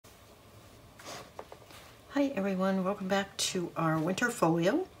Hi everyone, welcome back to our winter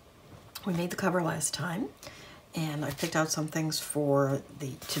folio. We made the cover last time and I picked out some things to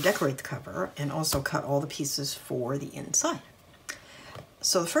decorate the cover and also cut all the pieces for the inside.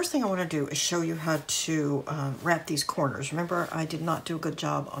 So the first thing I want to do is show you how to wrap these corners. Remember, I did not do a good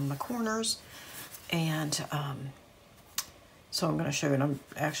job on the corners, and so I'm going to show you, and I'm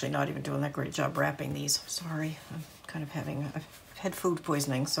actually not even doing that great a job wrapping these. Sorry, I've had food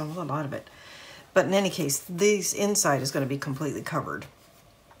poisoning, so a lot of it. But in any case, this inside is going to be completely covered,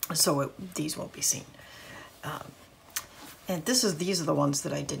 so these won't be seen. And these are the ones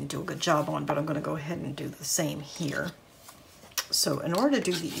that I didn't do a good job on, but I'm going to go ahead and do the same here. So in order to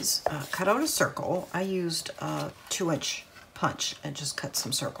do these, cut out a circle. I used a 2-inch punch and just cut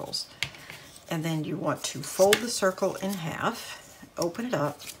some circles. And then you want to fold the circle in half, open it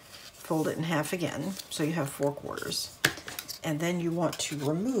up, fold it in half again, so you have 4 quarters. And then you want to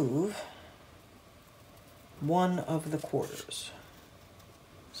remove one of the quarters.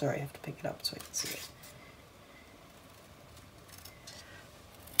 Sorry, I have to pick it up so I can see it.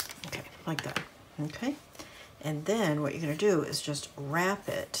 Okay, like that. Okay, and then what you're going to do is just wrap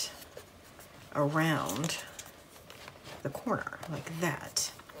it around the corner like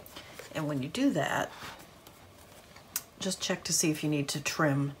that. And when you do that, just check to see if you need to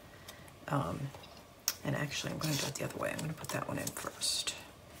trim. And actually, I'm going to do it the other way. I'm going to put that one in first.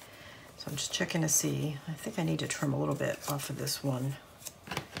 So I'm just checking to see. I think I need to trim a little bit off of this one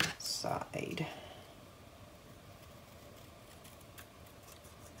side.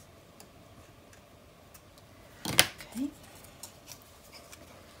 Okay. I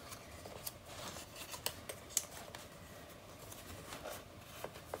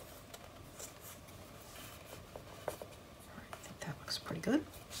think that looks pretty good.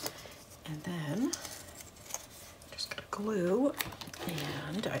 And then just gonna glue.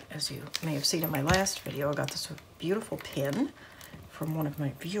 And as you may have seen in my last video, I got this beautiful pin from one of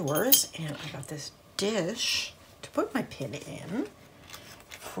my viewers, and I got this dish to put my pin in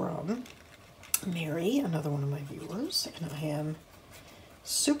from Mary, another one of my viewers, and I am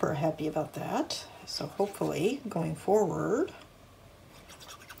super happy about that. So hopefully, going forward,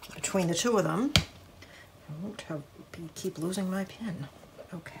 between the two of them, I won't keep losing my pin.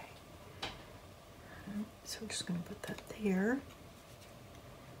 Okay. So I'm just going to put that there.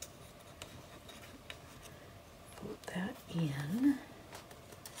 Put that in.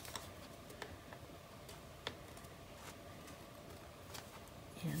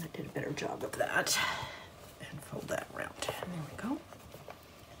 And I did a better job of that. And fold that around. And there we go.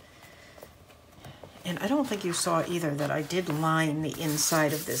 And I don't think you saw either that I did line the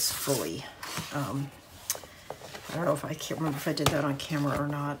inside of this fully. I don't know if I can't remember if I did that on camera or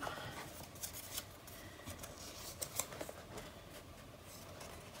not.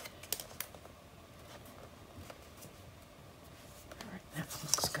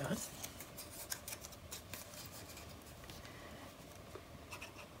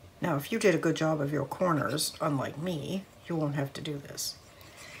 Now, if you did a good job of your corners, unlike me, you won't have to do this.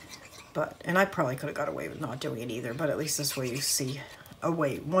 And I probably could have got away with not doing it either, but at least this way you see a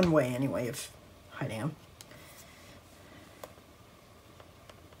way, one way anyway, of hiding them.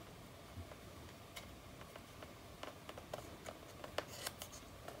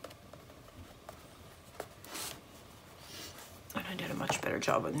 And I did a much better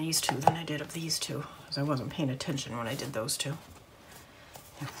job on these two than I did of these two, because I wasn't paying attention when I did those two.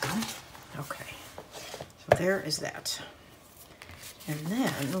 Okay, so there is that. And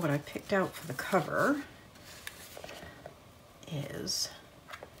then what I picked out for the cover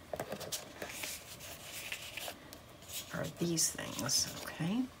are these things,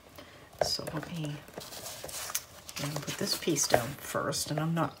 okay? So I'm gonna put this piece down first,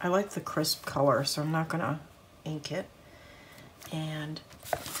 and I like the crisp color, so I'm not gonna ink it. And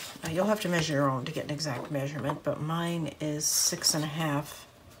you'll have to measure your own to get an exact measurement, but mine is 6.5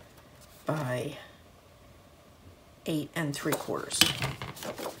 by 8 3/4.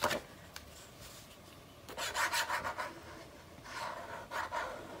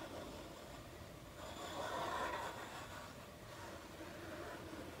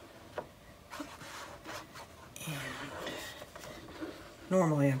 And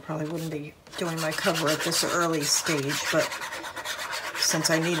normally I probably wouldn't be doing my cover at this early stage, but since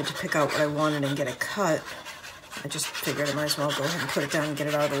I needed to pick out what I wanted and get it cut, I just figured I might as well go ahead and put it down and get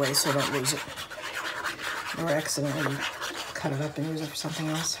it out of the way so I don't lose it. Or accidentally cut it up and use it for something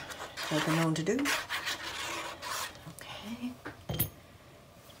else, like I've been known to do. Okay.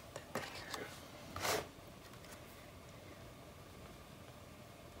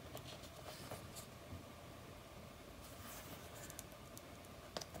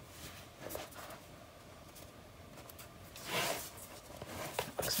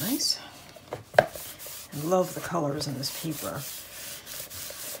 piece. I love the colors in this paper.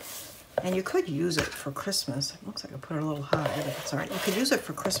 And you could use it for Christmas. It looks like I put it a little high, but it's all right. You could use it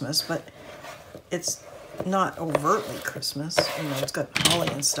for Christmas, but it's not overtly Christmas. You know, it's got holly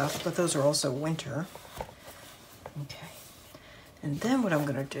and stuff, but those are also winter. Okay. And then what I'm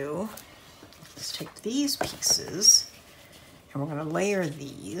gonna do is take these pieces and we're gonna layer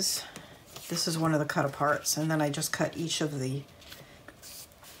these. This is one of the cut aparts, and then I just cut each of the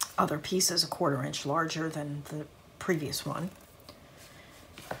other pieces 1/4 inch larger than the previous one.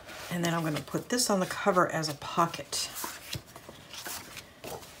 And then I'm going to put this on the cover as a pocket.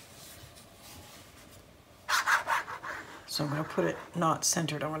 So I'm going to put it not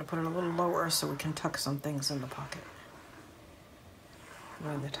centered. I'm going to put it a little lower so we can tuck some things in the pocket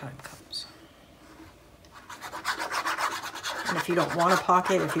when the time comes. And if you don't want a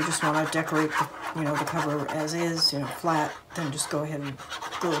pocket, if you just want to decorate the, you know, the cover as is, you know, flat, then just go ahead and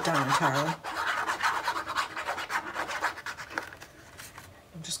glue it down entirely.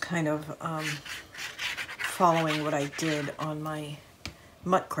 I'm just kind of following what I did on my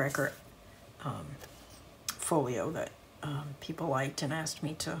Muttcracker folio that people liked and asked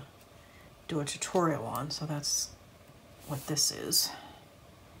me to do a tutorial on, so that's what this is.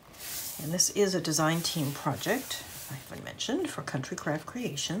 And this is a design team project, I haven't mentioned, for Country Craft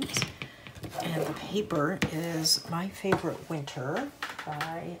Creations. And the paper is My Favorite Winter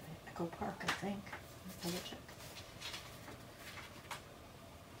by Echo Park, I think. Let me check.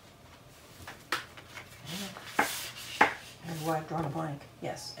 And I've drawn a blank.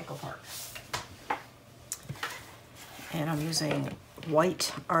 Yes, Echo Park. And I'm using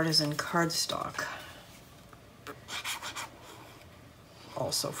white Artisan cardstock,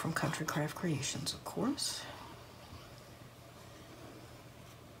 also from Country Craft Creations, of course.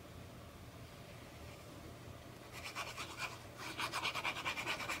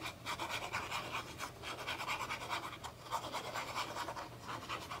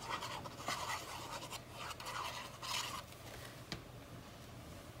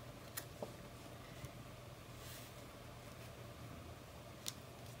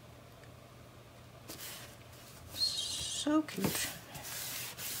 So cute.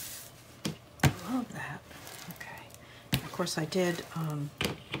 I love that. Okay. And of course I did an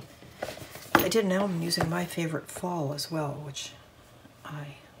album using My Favorite Fall as well, which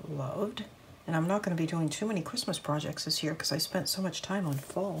I loved. And I'm not going to be doing too many Christmas projects this year because I spent so much time on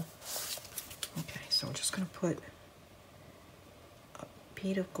fall. Okay, so we're just going to put a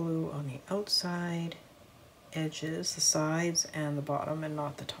bead of glue on the outside edges, the sides, and the bottom, and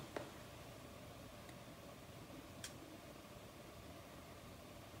not the top.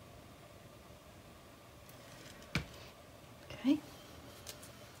 Okay.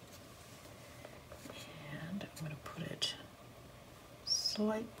 And I'm going to put it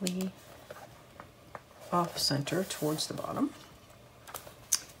slightly off center towards the bottom.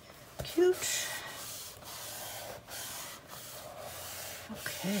 Cute.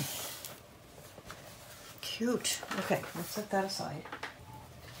 Okay. Cute. Okay, let's set that aside.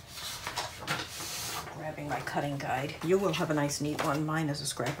 Grabbing my cutting guide. You will have a nice neat one. Mine is a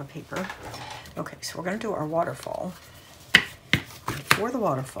scrap of paper. Okay, so we're going to do our waterfall. For the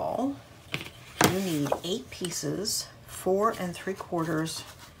waterfall, you need 8 pieces, 4 3/4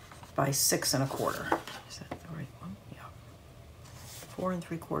 by 6 1/4. Is that the right one? Yeah. 4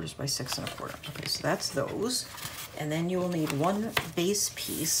 3/4 by 6 1/4. Okay, so that's those. And then you will need 1 base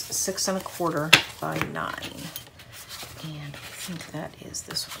piece, 6 1/4 by 9. And I think that is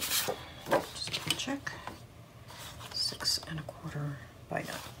this one. Just double check. 6 1/4 by 9.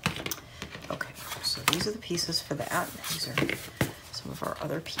 Okay, so these are the pieces for that. These are some of our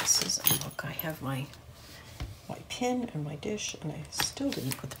other pieces. And look, I have my pin and my dish, and I still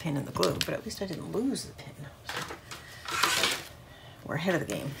didn't put the pin in the glue, but at least I didn't lose the pin. So we're ahead of the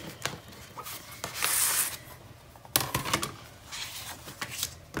game.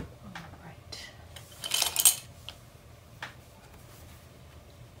 All right.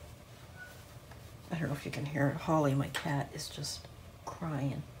 I don't know if you can hear it. Holly, my cat, is just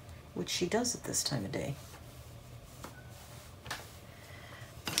crying, which she does at this time of day.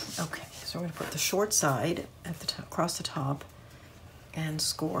 Okay, so we're going to put the short side at the top, across the top, and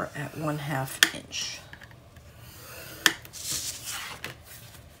score at 1/2 inch.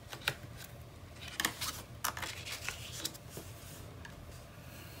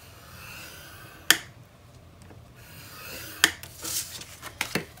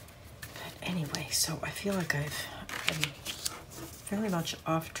 But anyway, so I feel like I'm very much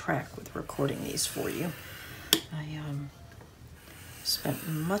off track with recording these for you. I spent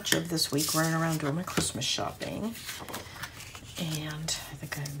much of this week running around doing my Christmas shopping, And I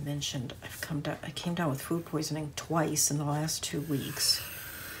think I mentioned I came down with food poisoning twice in the last 2 weeks.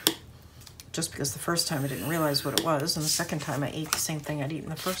 Just because the first time I didn't realize what it was, and the second time I ate the same thing I'd eaten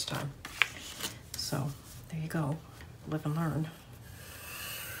the first time. So there you go, live and learn.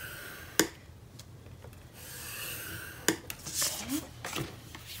 Okay.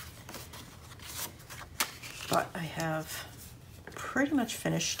 But I have pretty much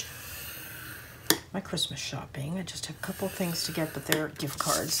finished my Christmas shopping. I just have a couple things to get, but they're gift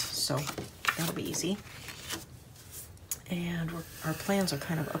cards, so that'll be easy. And our plans are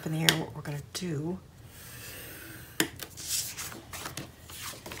kind of up in the air what we're going to do,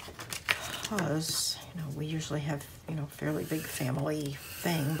 because we usually have fairly big family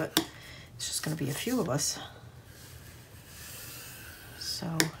thing, but it's just going to be a few of us.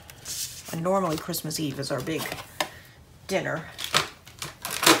 So, and normally Christmas Eve is our big dinner.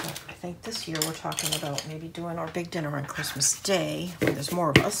 I think this year we're talking about maybe doing our big dinner on Christmas Day when there's more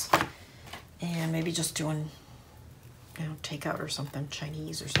of us, and maybe just doing takeout or something,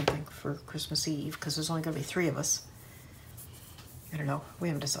 Chinese or something for Christmas Eve, because there's only going to be 3 of us. I don't know. We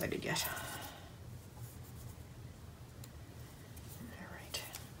haven't decided yet. All right.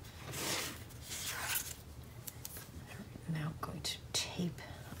 Now I'm going to tape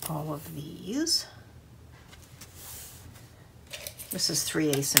all of these. This is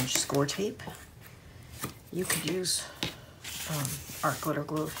 3/8 inch score tape. You could use art glitter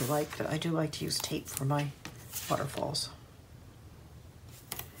glue if you like, but I do like to use tape for my waterfalls.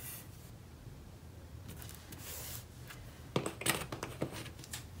 There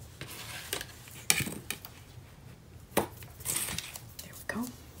we go.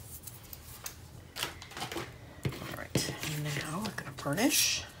 All right, now I'm going to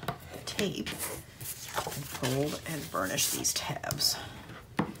burnish tape and fold and burnish these tabs.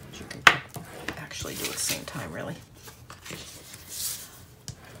 You can actually do at the same time, really.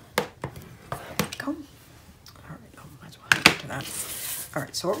 Go. All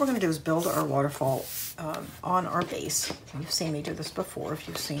right, so what we're going to do is build our waterfall on our base. You've seen me do this before. If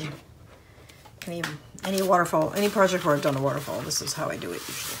you've seen any waterfall, any project where I've done a waterfall, this is how I do it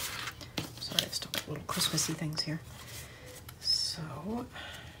usually. Sorry, I've still got little Christmassy things here. So,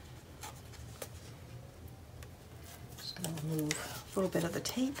 just going to remove a little bit of the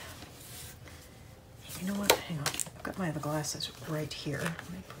tape. You know what? Hang on. I've got my other glasses right here.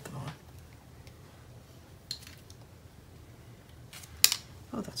 Let me put them on.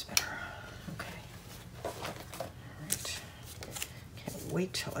 Oh, that's better. Okay. All right. Can't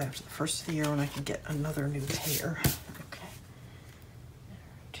wait till after the first of the year when I can get another new tear. Okay.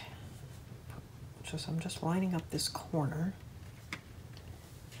 All right. So I'm just lining up this corner.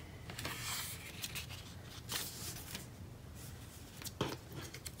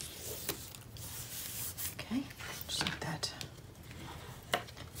 Okay, just like that.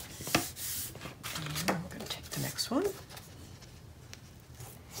 And we're going to take the next one.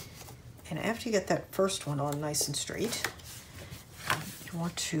 And after you get that first one on nice and straight, you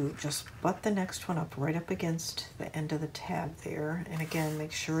want to just butt the next one up right up against the end of the tab there. And again,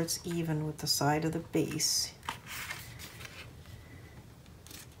 make sure it's even with the side of the base.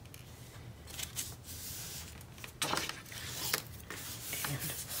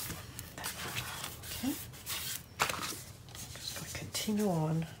 And okay, just going to continue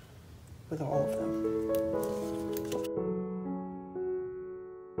on with all of them.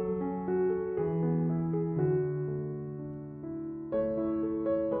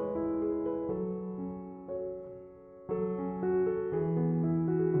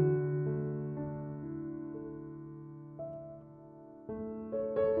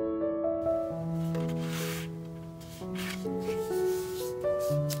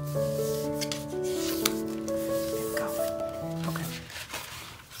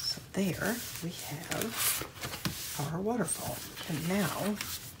 There we have our waterfall. And now,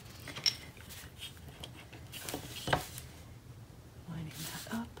 lining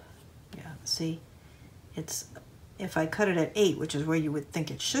that up. Yeah, see, it's, if I cut it at 8, which is where you would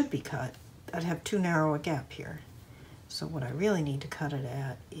think it should be cut, I'd have too narrow a gap here. So what I really need to cut it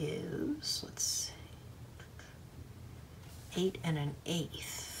at is, let's see, 8 1/8,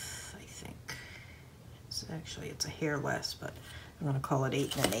 I think. It's a hair less, but I'm going to call it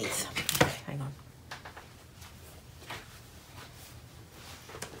 8 1/8. Okay, hang on.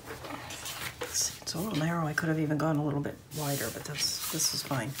 Let's see, it's a little narrow. I could have even gone a little bit wider, but this is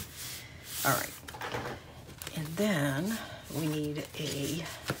fine. All right. And then we need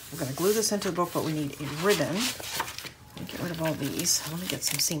we're going to glue this into the book, but we need a ribbon. Let me get rid of all these. Let me get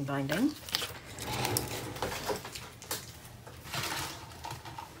some seam binding.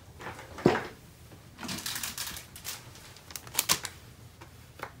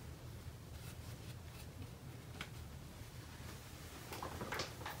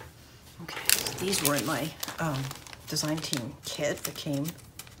 These were in my design team kit that came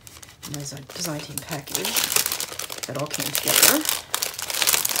in my design team package. That all came together.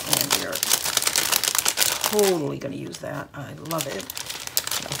 And we're totally going to use that. I love it.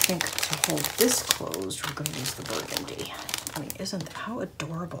 But I think to hold this closed, we're going to use the burgundy. I mean, isn't that, how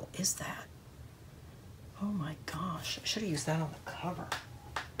adorable is that? Oh my gosh, I should have used that on the cover.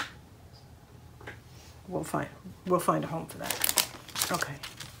 We'll find a home for that. Okay.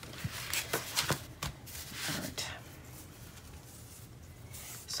 All right.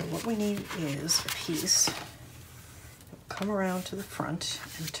 So what we need is a piece. Come around to the front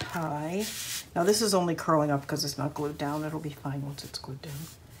and tie. Now this is only curling up because it's not glued down. It'll be fine once it's glued down.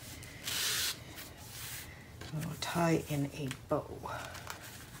 I'm going to tie in a bow.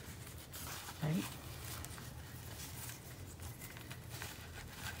 Right?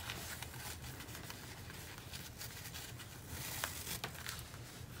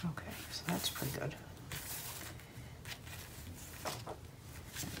 Okay, so that's pretty good.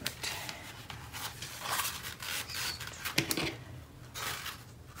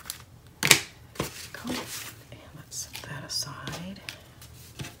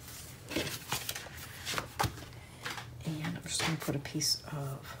 Put a piece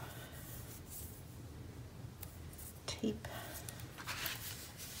of tape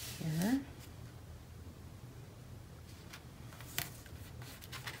here.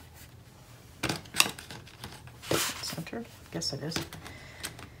 Centered? Guess it is.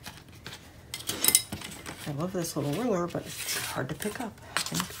 I love this little ruler, but it's hard to pick up.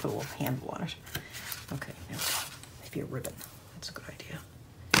 I need to put a little handle on it. Okay, there we go. Maybe a ribbon. That's a good idea.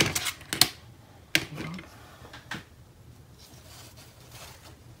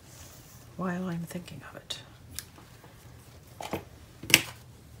 While I'm thinking of it.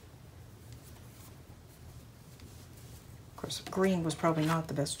 Of course, green was probably not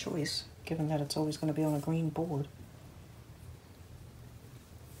the best choice, given that it's always going to be on a green board.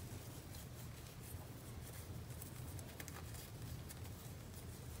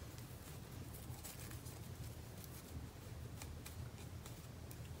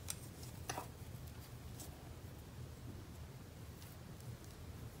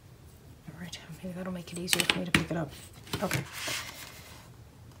 Maybe that'll make it easier for me to pick it up. Okay.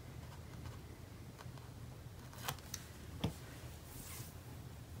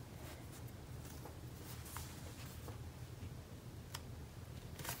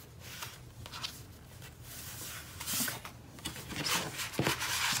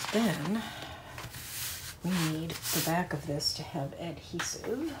 Then we need the back of this to have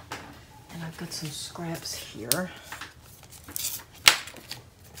adhesive. And I've got some scraps here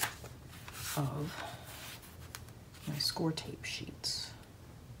of my score tape sheets.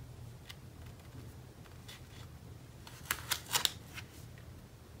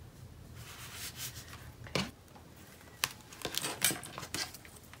 Okay.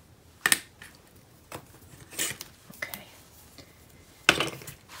 Okay.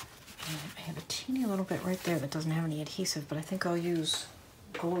 And I have a teeny little bit right there that doesn't have any adhesive, but I think I'll use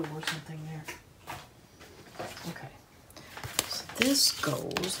glue or something there. Okay. So this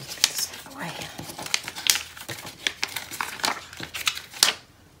goes, let's get this out of the way.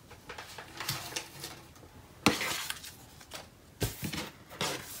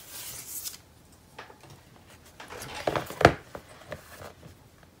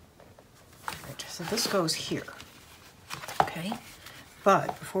 Right, so this goes here, okay?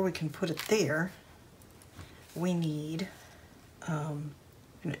 But before we can put it there, we need, and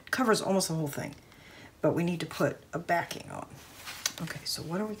it covers almost the whole thing, but we need to put a backing on. Okay, so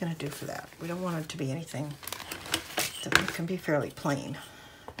what are we going to do for that? We don't want it to be anything that can be fairly plain,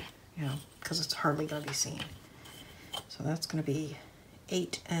 you know, because it's hardly going to be seen. So that's going to be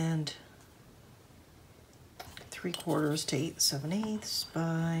 8 3/4 to 8 7/8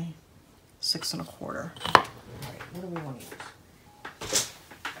 by 6 1/4. All right, what do we want to use?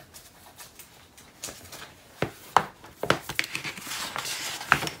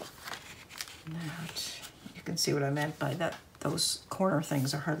 That, you can see what I meant by that. Those corner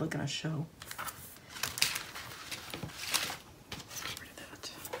things are hardly going to show. Let's get rid of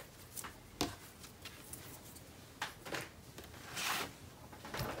that.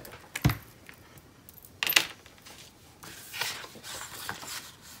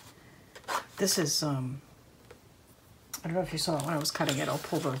 This is, I don't know if you saw it when I was cutting it. I'll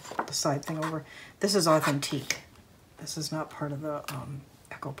pull the side thing over. This is authentique. This is not part of the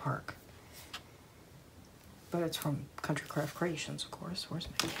Echo Park. But it's from Country Craft Creations, of course. Where's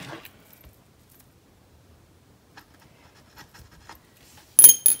my camera?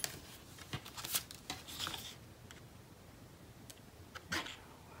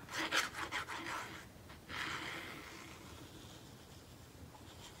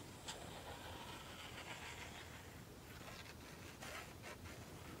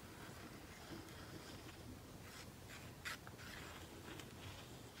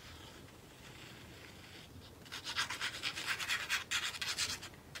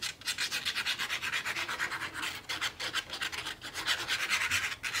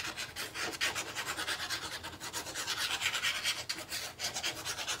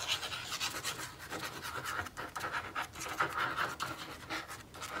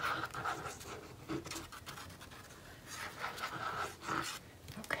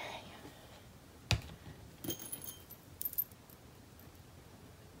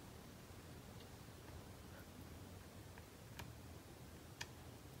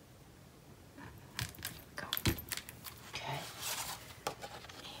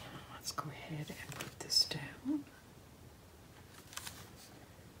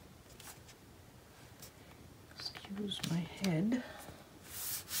 lose my head.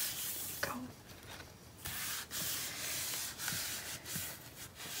 Go.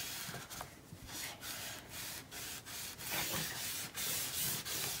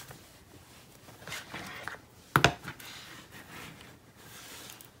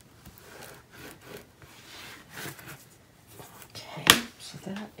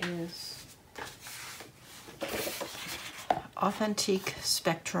 That is Authentic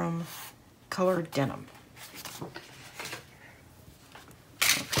Spectrum Colored Denim. Okay.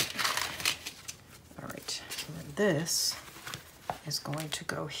 All right, so then this is going to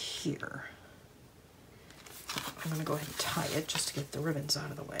go here. I'm going to go ahead and tie it just to get the ribbons out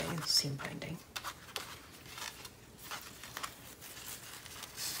of the way and seam binding.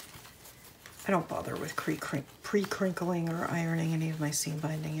 I don't bother with pre-crinkling or ironing any of my seam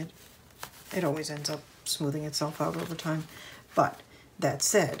binding. It always ends up smoothing itself out over time. But that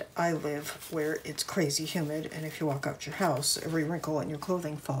said, I live where it's crazy humid, and if you walk out your house, every wrinkle in your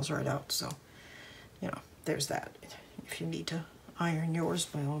clothing falls right out. So, you know, there's that. If you need to iron yours,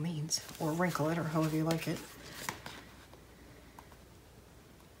 by all means, or wrinkle it, or however you like it.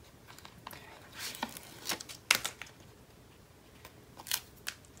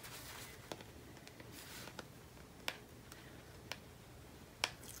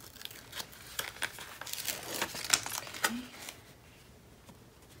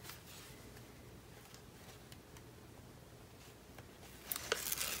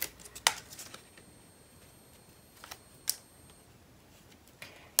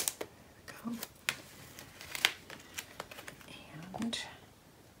 And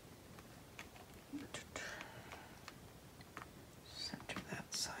center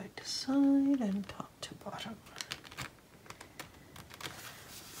that side to side and top to bottom.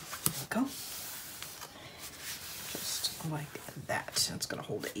 There we go. Just like that. It's going to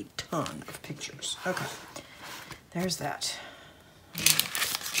hold a ton of pictures. Okay, there's that.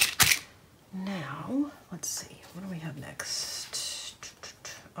 Now, let's see, what do we have next?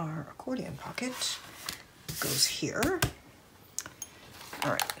 Our accordion pocket goes here. All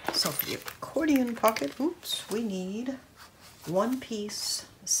right, so for the accordion pocket, oops, we need one piece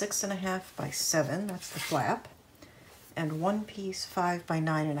 6.5 by 7, that's the flap, and one piece 5 by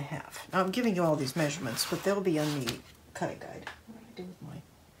 9.5. Now I'm giving you all these measurements, but they'll be on the cutting guide. What do I do with my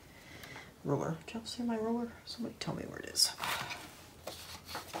ruler? Did y'all see my ruler? Somebody tell me where it is.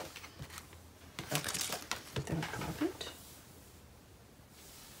 Okay, there we have it.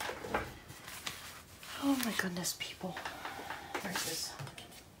 Oh my goodness, people. There it is.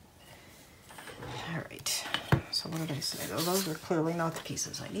 All right, so what did I say? Those are clearly not the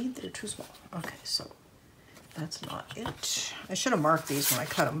pieces I need. They're too small. Okay, so that's not it. I should have marked these when I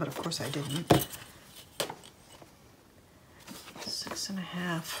cut them, but of course I didn't.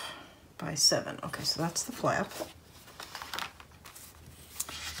 6.5 by 7. Okay, so that's the flap.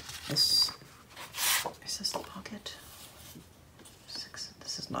 This is this the pocket?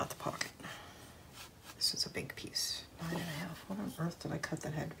 This is not the pocket. This is a big piece. 9.5. What on earth did I cut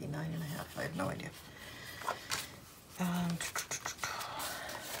that had to be 9.5? I have no idea.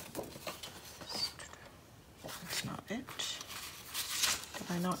 That's not it. Did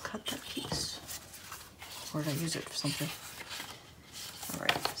I not cut that piece? Or did I use it for something? All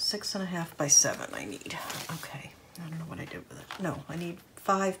right, 6.5 by 7 I need. Okay, I don't know what I did with it. No, I need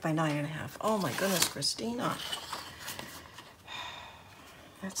 5 by 9.5. Oh my goodness, Christina.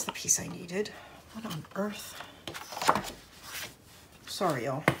 That's the piece I needed. What on earth? Sorry,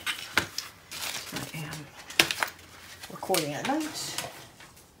 y'all. I am recording at night.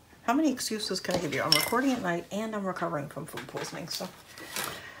 How many excuses can I give you? I'm recording at night and I'm recovering from food poisoning, so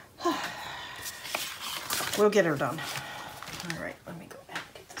we'll get her done. All right, let me go back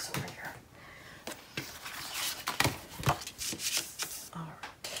and get this over here.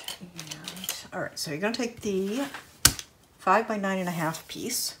 All right, so you're gonna take the 5 by 9.5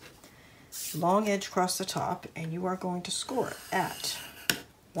 piece, long edge across the top, and you are going to score it at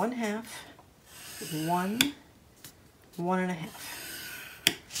 1/2, 1,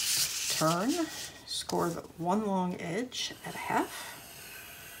 1.5. Turn, score the one long edge at 1/2.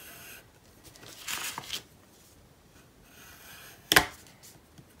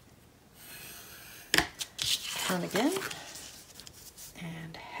 Turn again,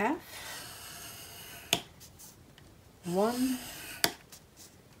 and 1/2. 1,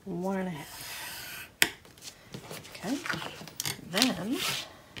 1.5. Okay, then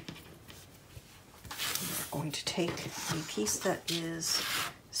we're going to take the piece that is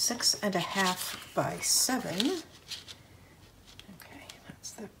 6.5 by 7. Okay,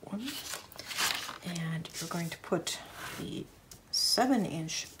 that's that one. And you're going to put the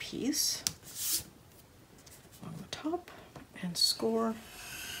 7-inch piece on the top and score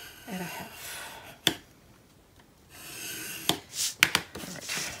at a half. All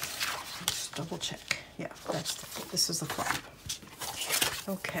right, just double check. Yeah, this is the flap.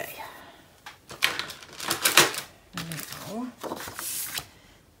 Okay. Now,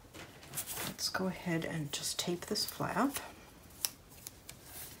 let's go ahead and just tape this flap.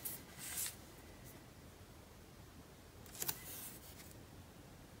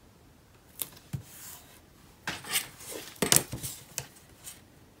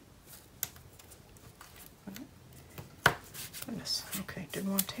 Goodness, okay,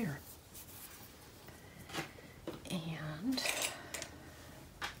 didn't want to tear. And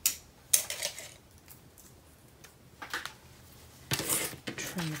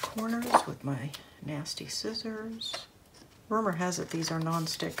trim the corners with my nasty scissors. Rumor has it these are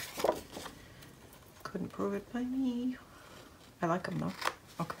non-stick. Couldn't prove it by me. I like them though.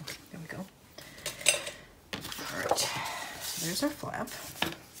 Okay, there we go. All right, so there's our flap.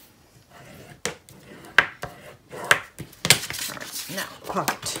 All right, now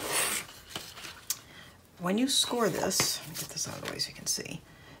pocket. When you score this, let me get this out of the way so you can see,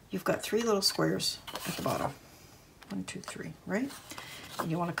 you've got 3 little squares at the bottom. 1, 2, 3, right? And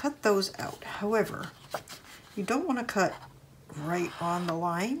you want to cut those out. However, you don't want to cut right on the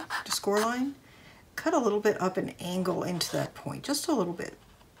line, the score line. Cut a little bit up and angle into that point, just a little bit.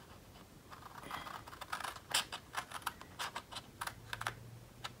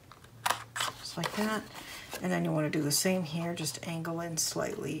 Just like that. And then you want to do the same here, just angle in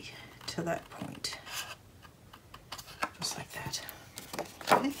slightly to that point. Just like that.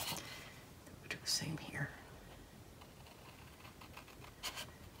 Okay. We'll do the same here.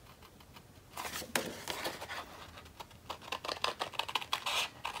 There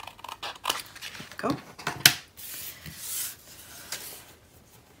we go.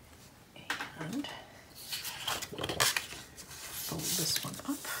 And fold this one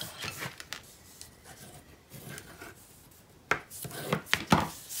up. All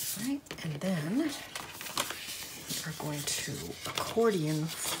right, and then are going to accordion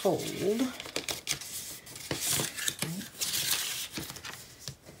fold.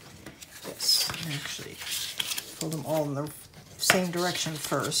 This, and actually fold them all in the same direction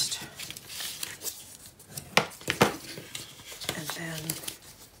first. And then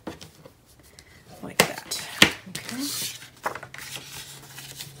like that, okay?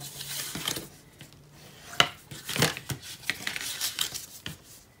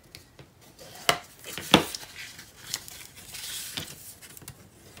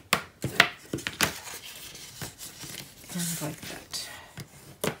 And like that.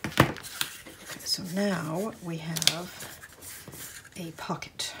 Okay, so now we have a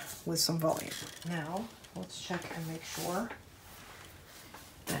pocket with some volume. Now, let's check and make sure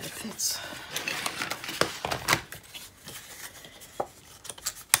that it fits.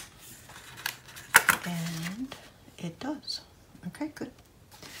 And it does. Okay, good.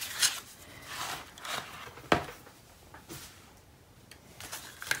 Now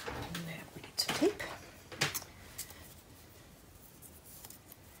we need some tape.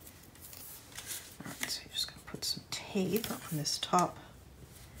 Tape on this top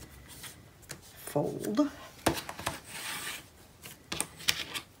fold.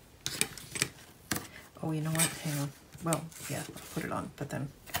 Oh, you know what? Hang on. Well, yeah, I'll put it on, but then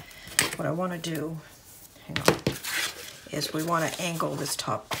what I want to do, hang on, is we want to angle this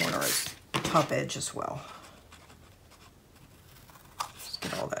top corner, top edge as well. Just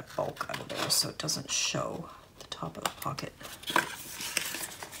get all that bulk out of there so it doesn't show the top of the pocket.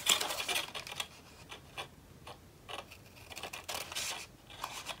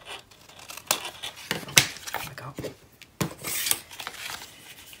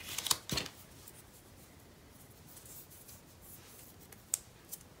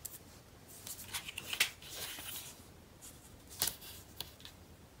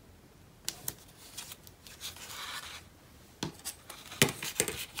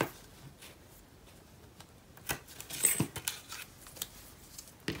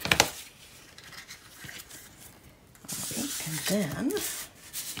 Then, let's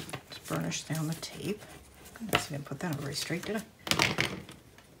burnish down the tape. Goodness, I didn't put that on very straight, did I?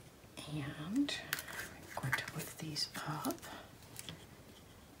 And I'm going to lift these up.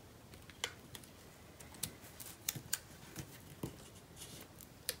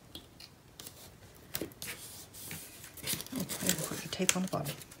 Oh, I didn't put the tape on the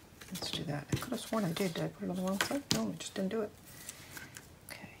bottom. Let's do that. I could have sworn I did. Did I put it on the wrong side? No, I just didn't do it.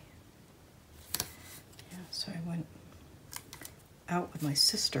 Okay. Yeah, so I went out with my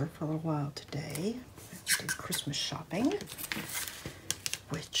sister for a little while today. I did Christmas shopping,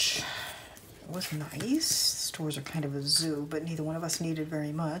 which was nice. Stores are kind of a zoo, but neither one of us needed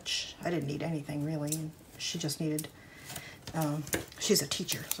very much. I didn't need anything really. She just needed, she's a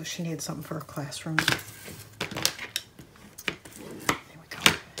teacher, so she needed something for her classroom. There we go.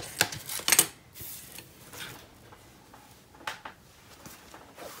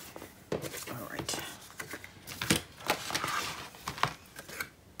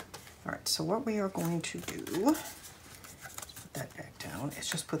 All right, so what we are going to do, that back down, is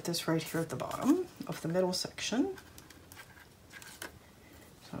just put this right here at the bottom of the middle section.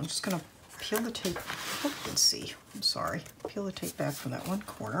 So I'm just going to peel the tape. Oh, you can see. I'm sorry. Peel the tape back from that one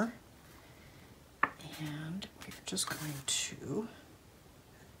corner. And we're just going to,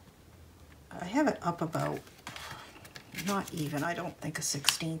 I have it up about, not even, I don't think, a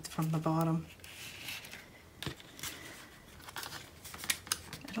 1/16 from the bottom.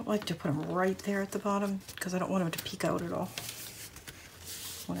 I don't like to put them right there at the bottom because I don't want them to peek out at all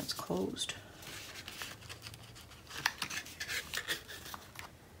when it's closed.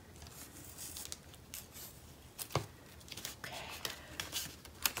 Okay,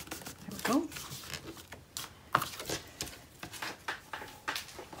 there we go.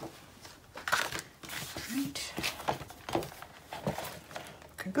 Right.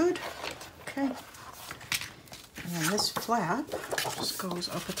 Looking good. Okay. And then this flap just goes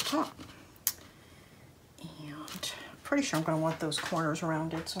up at the top. And I'm pretty sure I'm going to want those corners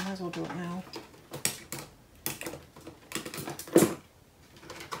rounded, so I might as well do it now.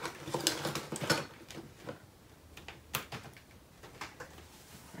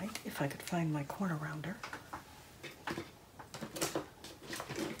 Right, if I could find my corner rounder.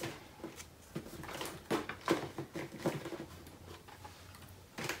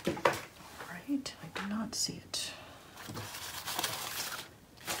 Right, I do not see it.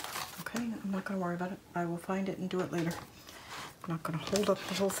 Okay, I'm not going to worry about it. I will find it and do it later. I'm not going to hold up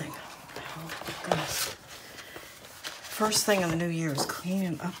the whole thing. Oh, goodness. First thing in the new year is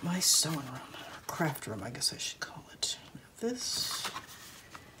cleaning up my sewing room. Craft room, I guess I should call it. Now this,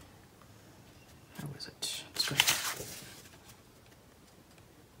 how is it? It's good.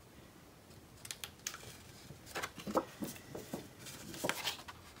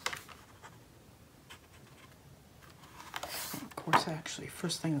 Of course, actually,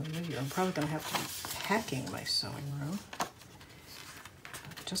 first thing in the new year, I'm probably going to have to be packing my sewing room. I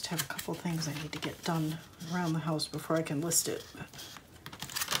just have a couple things I need to get done around the house before I can list it.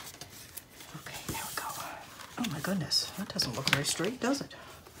 Okay, there we go. Oh my goodness, that doesn't look very straight, does it?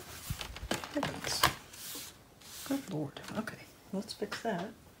 Heavens. Good Lord. Okay, let's fix that.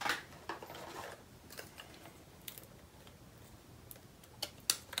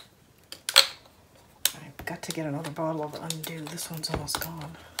 I've got to get another bottle of Undo. This one's almost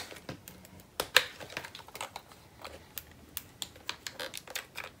gone.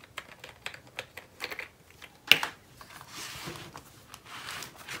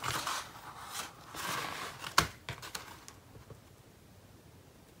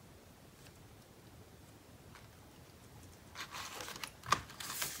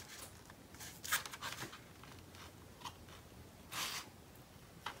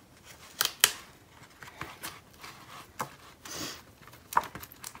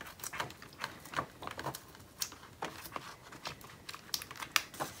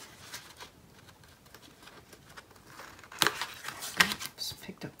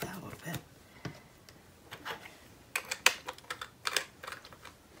 Picked up that a little bit.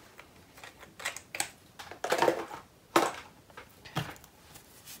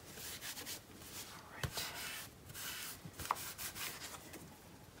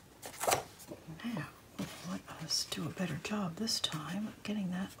 Now, let us do a better job this time of getting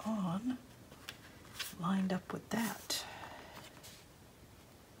that on, lined up with that.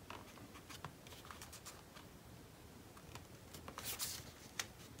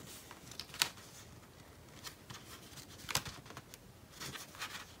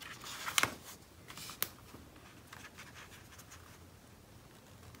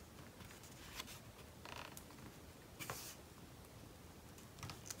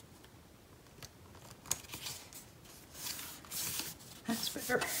 That's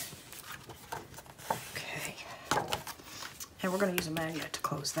better. Okay. And we're going to use a magnet to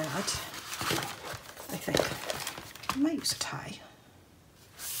close that, I think. I might use a tie.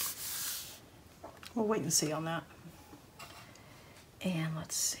 We'll wait and see on that. And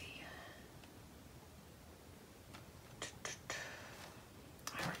let's see.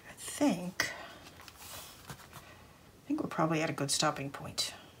 All right, I think we're probably at a good stopping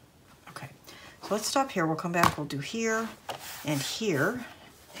point. Okay, so let's stop here. We'll come back. We'll do here and here,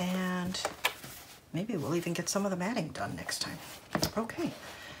 and maybe we'll even get some of the matting done next time. Okay.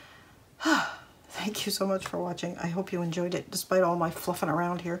 Thank you so much for watching. I hope you enjoyed it, despite all my fluffing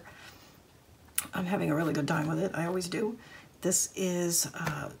around here. I'm having a really good time with it. I always do. This is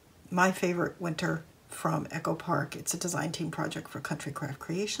my favorite winter from Echo Park. It's a design team project for Country Craft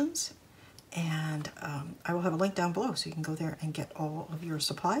Creations. And I will have a link down below so you can go there and get all of your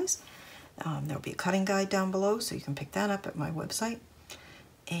supplies. There'll be a cutting guide down below so you can pick that up at my website.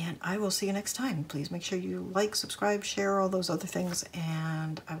 And I will see you next time. Please make sure you like, subscribe, share, all those other things,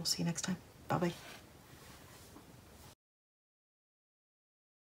 and I will see you next time. Bye-bye.